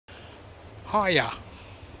Hiya,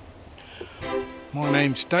 my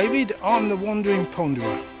name's David, I'm the Wandering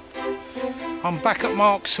Ponderer. I'm back at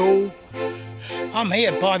Marks Hall. I'm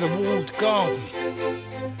here by the walled garden.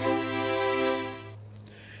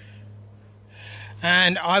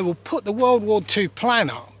 And I will put the World War II plan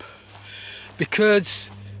up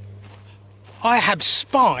because I have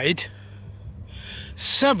spied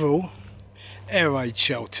several air raid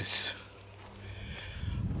shelters.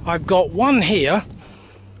 I've got one here,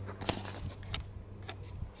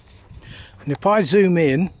 and if I zoom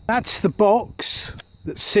in, that's the box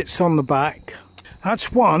that sits on the back.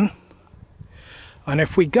 That's one, and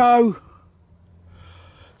if we go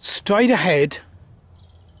straight ahead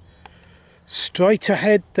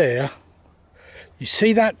there, you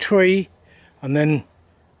see that tree, and then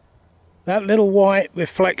that little white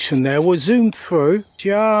reflection there. We'll zoom through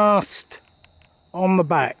just on the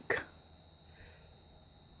back.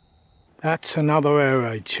 That's another air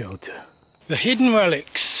raid shelter. The hidden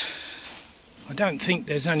relics. I don't think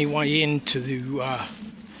there's any way into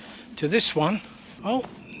to this one. Oh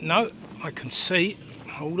no, I can see.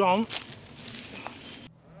 Hold on.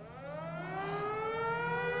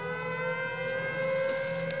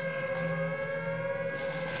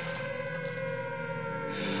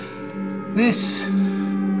 This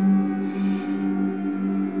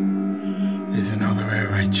is another air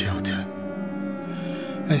raid shelter.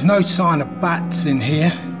 There's no sign of bats in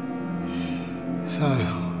here, so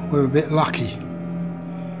we're a bit lucky.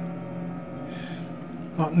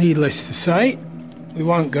 But needless to say, we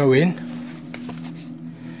won't go in.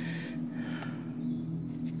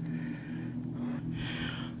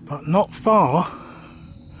 But not far,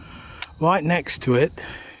 right next to it,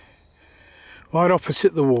 right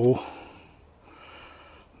opposite the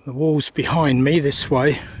wall's behind me this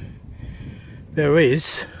way, there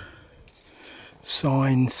is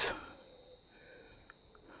signs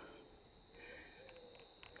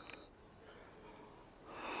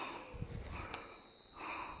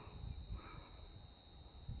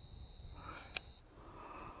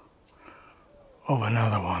of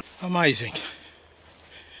another one. Amazing.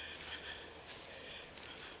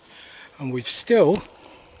 And we've still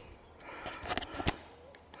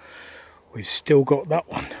got that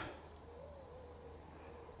one.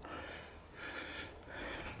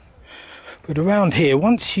 But around here,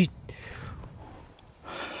 once you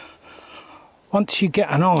get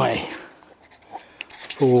an eye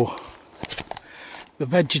for the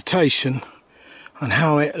vegetation and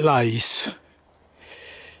how it lays,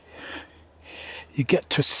 you get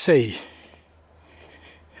to see.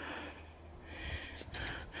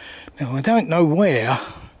 Now I don't know where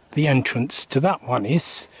the entrance to that one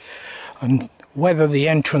is, and whether the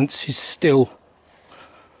entrance is still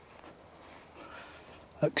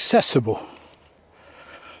accessible.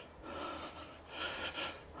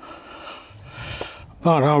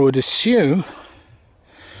 But I would assume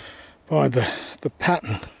by the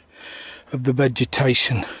pattern of the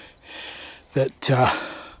vegetation that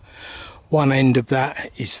one end of that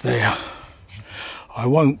is there. I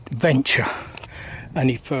won't venture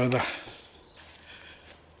any further.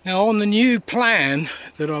 Now on the new plan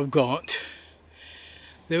that I've got,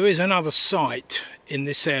 there is another site in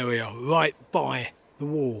this area right by the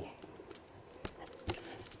wall.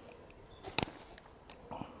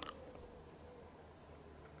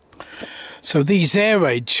 So these air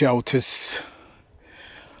raid shelters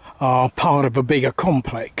are part of a bigger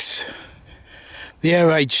complex. The air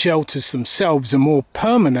raid shelters themselves are more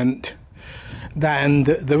permanent than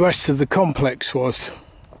the rest of the complex was.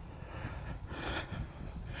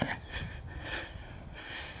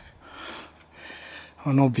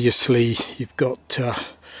 And obviously you've got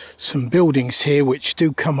some buildings here which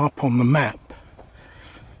do come up on the map.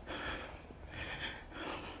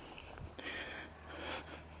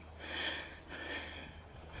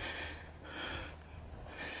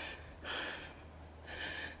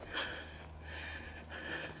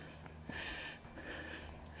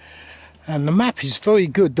 And the map is very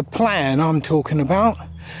good. The plan I'm talking about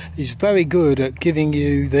is very good at giving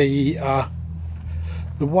you the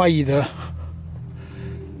way the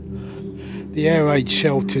air raid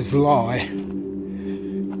shelters lie,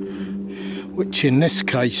 which in this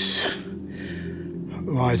case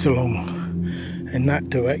lies along in that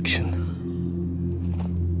direction.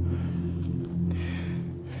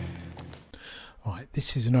 Right,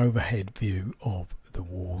 this is an overhead view of the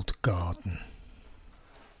walled garden.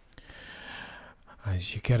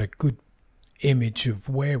 As you get a good image of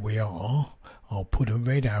where we are, I'll put a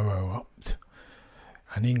red arrow up,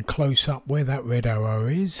 and in close up where that red arrow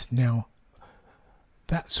is, now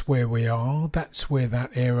that's where we are, that's where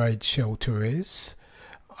that air raid shelter is.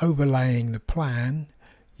 Overlaying the plan,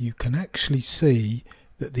 you can actually see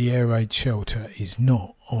that the air raid shelter is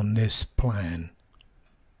not on this plan.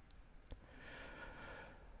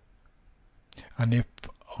 And if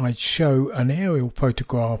I show an aerial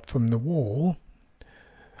photograph from the wall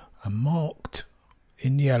and marked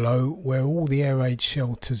in yellow where all the air raid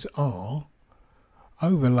shelters are,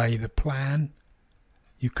 overlay the plan,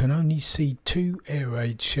 you can only see 2 air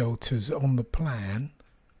raid shelters on the plan,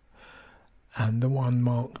 and the one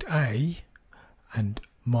marked A and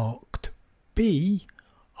marked B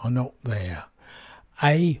are not there.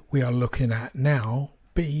 A we are looking at now,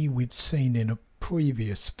 B we've seen in a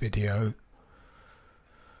previous video,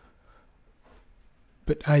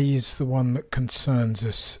 but A is the one that concerns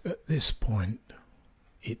us at this point.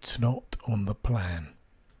 It's not on the plan.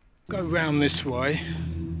 Go round this way.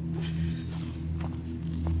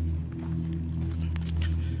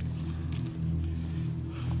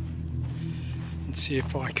 And see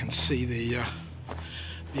if I can see the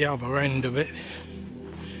other end of it,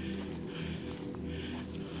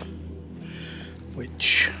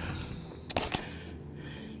 which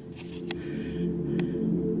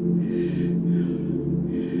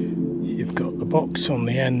you've got the box on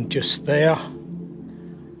the end just there,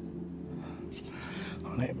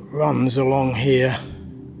 and it runs along here,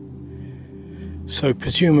 so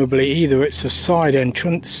presumably either it's a side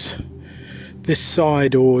entrance this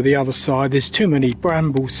side or the other side. There's too many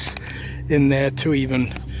brambles in there to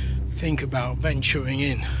even think about venturing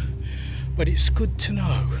in, but it's good to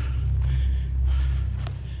know.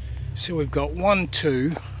 So we've got 1,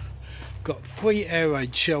 2, got 3 air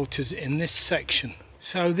raid shelters in this section.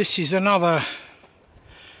 So this is another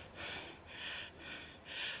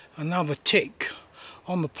tick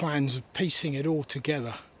on the plans of piecing it all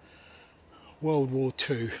together. World War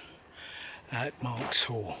II at Marks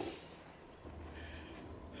Hall.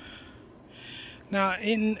 Now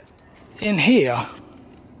in here,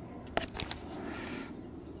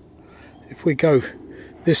 if we go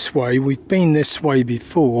this way, we've been this way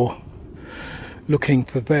before looking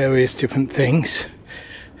for various different things,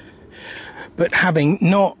 but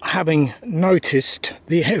not having noticed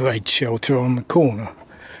the air raid shelter on the corner.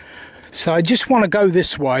 So I just want to go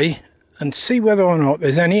this way and see whether or not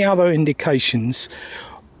there's any other indications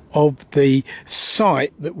of the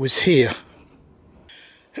site that was here.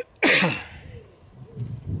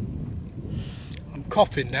 I'm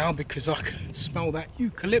coughing now because I can smell that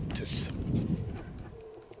eucalyptus.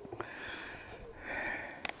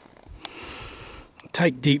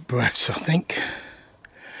 Take deep breaths, I think.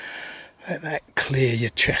 Let that clear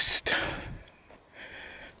your chest.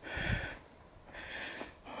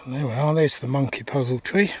 And there we are, there's the monkey puzzle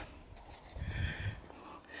tree.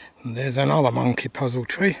 And there's another monkey puzzle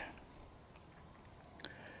tree.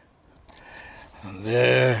 And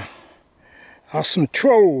there are some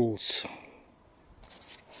trolls.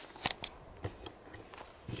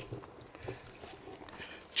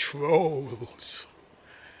 Trolls.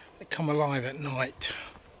 They come alive at night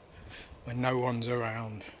when no one's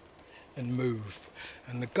around and move.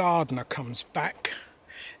 And the gardener comes back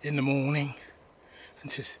in the morning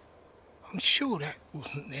and says, I'm sure that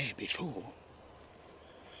wasn't there before.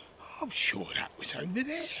 I'm sure that was over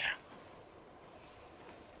there.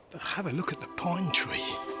 But have a look at the pine tree.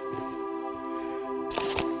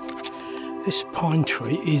 This pine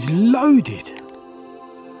tree is loaded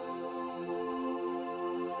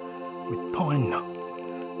with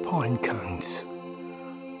pine cones.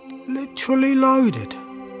 Literally loaded.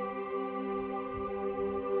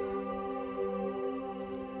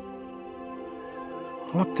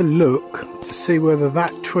 I'll have to look to see whether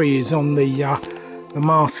that tree is on the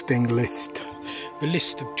masting list, the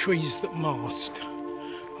list of trees that mast.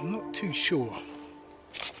 I'm not too sure.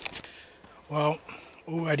 Well,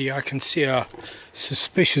 already I can see a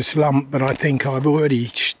suspicious lump, but I think I've already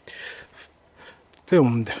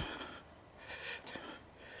filmed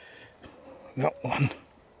that one.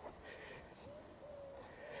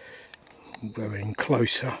 Going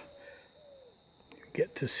closer, you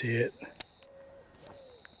get to see it.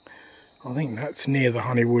 I think that's near the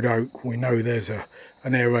Honeywood Oak. We know there's an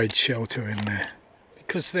air raid shelter in there,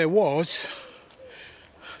 because there was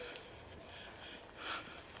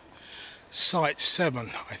Site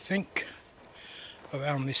 7, I think,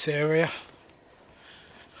 around this area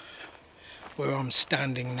where I'm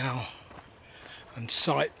standing now, and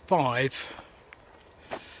Site 5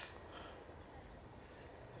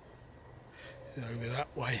 is over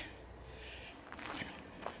that way.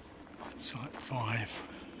 Site 5.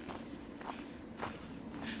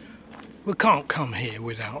 We can't come here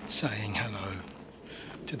without saying hello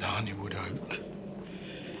to the Honeywood Oak.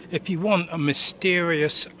 If you want a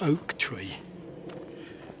mysterious oak tree,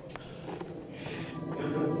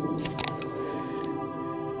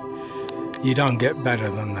 You don't get better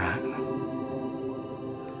than that.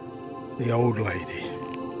 The old lady.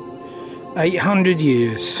 800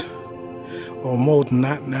 years, or more than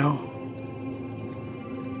that now.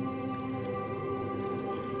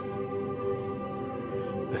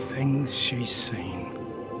 The things she's seen.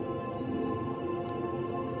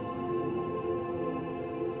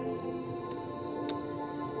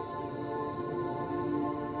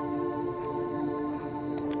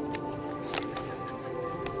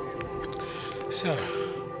 So,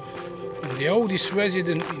 I'm the oldest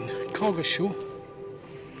resident in Coggeshall.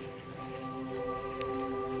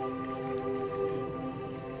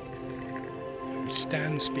 Who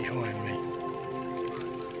stands behind me.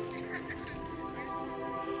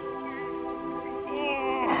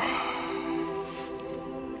 Oh,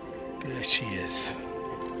 there she is.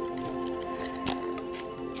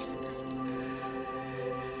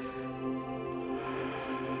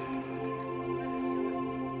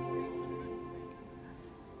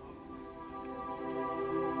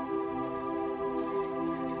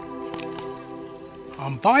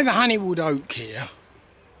 I'm by the honeywood oak here,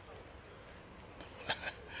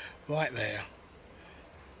 right there.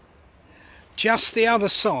 Just the other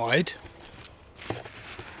side,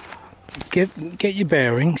 get your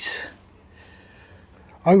bearings.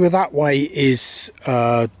 Over that way is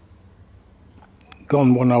Gondwana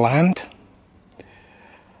land.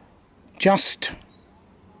 Just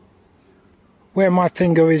where my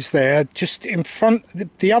finger is there, just in front,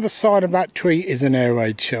 the other side of that tree is an air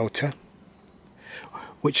raid shelter,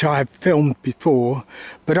 which I have filmed before,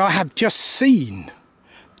 but I have just seen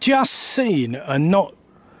and not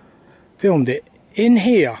filmed it. In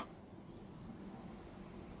here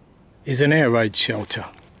is an air raid shelter.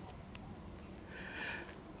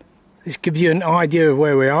 This gives you an idea of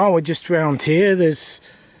where we are. We're just around here. There's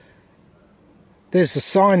a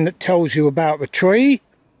sign that tells you about the tree,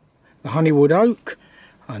 the honeywood oak,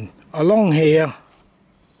 and along here,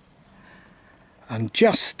 and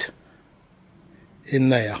just in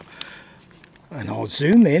there, and I'll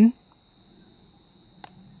zoom in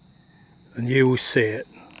and you will see it.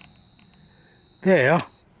 There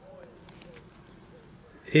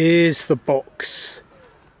is the box.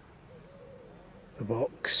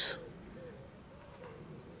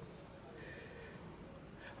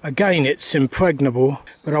 Again, it's impregnable,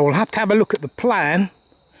 but I will have to have a look at the plan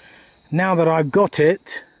now that I've got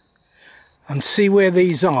it and see where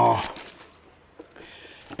these are,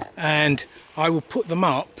 and I will put them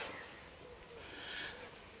up.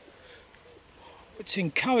 It's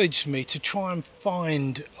encouraged me to try and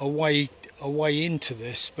find a way into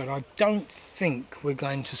this, but I don't think we're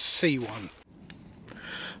going to see one.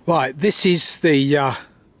 Right, this is the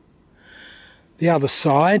other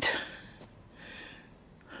side.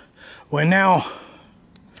 We're now,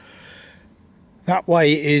 that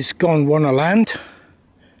way is Gondwana land.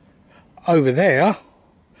 Over there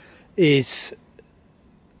is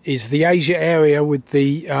the Asia area with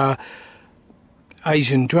the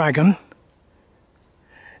Asian dragon.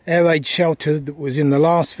 Air raid shelter that was in the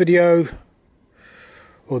last video,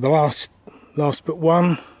 or the last but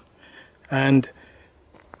one, and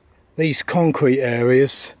these concrete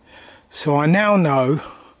areas. So I now know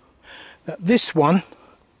that this one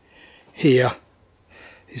here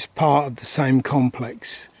is part of the same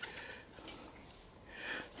complex.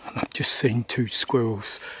 And I've just seen two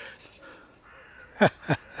squirrels.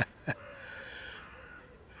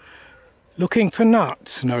 Looking for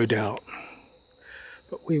nuts, no doubt.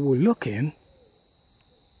 But we will look in.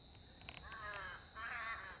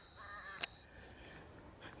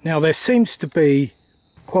 Now there seems to be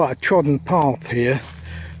quite a trodden path here,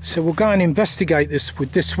 so we'll go and investigate this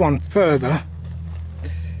with this one further.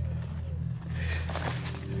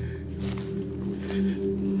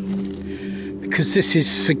 Because this is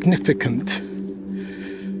significant,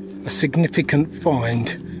 a significant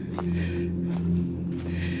find.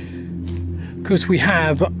 Because we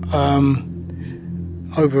have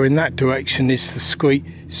over in that direction is the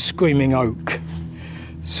screaming oak.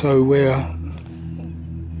 So we're,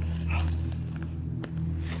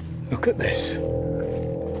 look at this.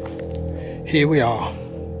 Here we are.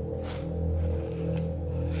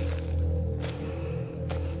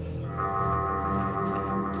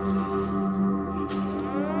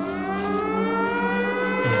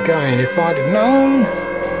 Again, if I'd have known,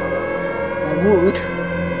 I would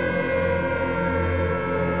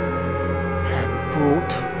have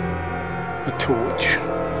brought a torch.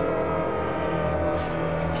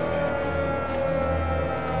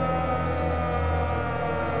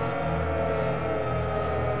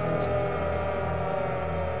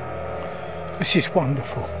 This is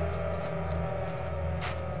wonderful.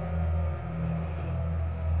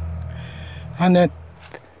 And a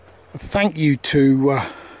thank you to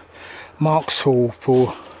Marks Hall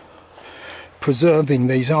for preserving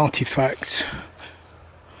these artifacts,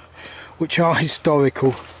 which are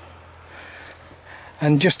historical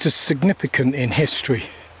and just as significant in history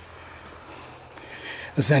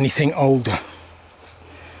as anything older.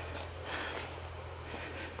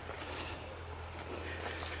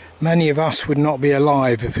 Many of us would not be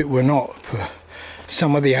alive if it were not for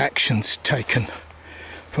some of the actions taken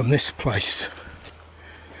from this place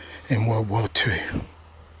in World War II.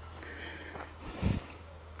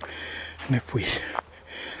 And if we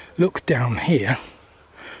look down here,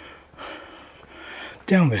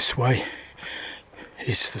 down this way,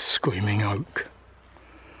 is the Screaming Oak.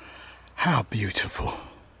 How beautiful.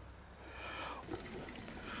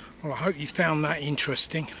 Well, I hope you found that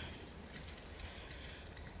interesting.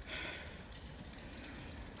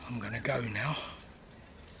 I'm going to go now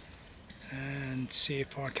and see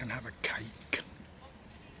if I can have a cake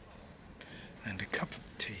and a cup of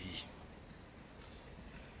tea,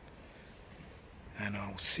 and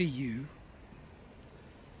I'll see you,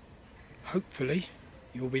 hopefully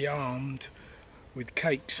you'll be armed with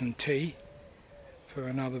cakes and tea for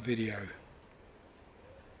another video.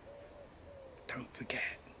 Don't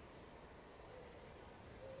forget.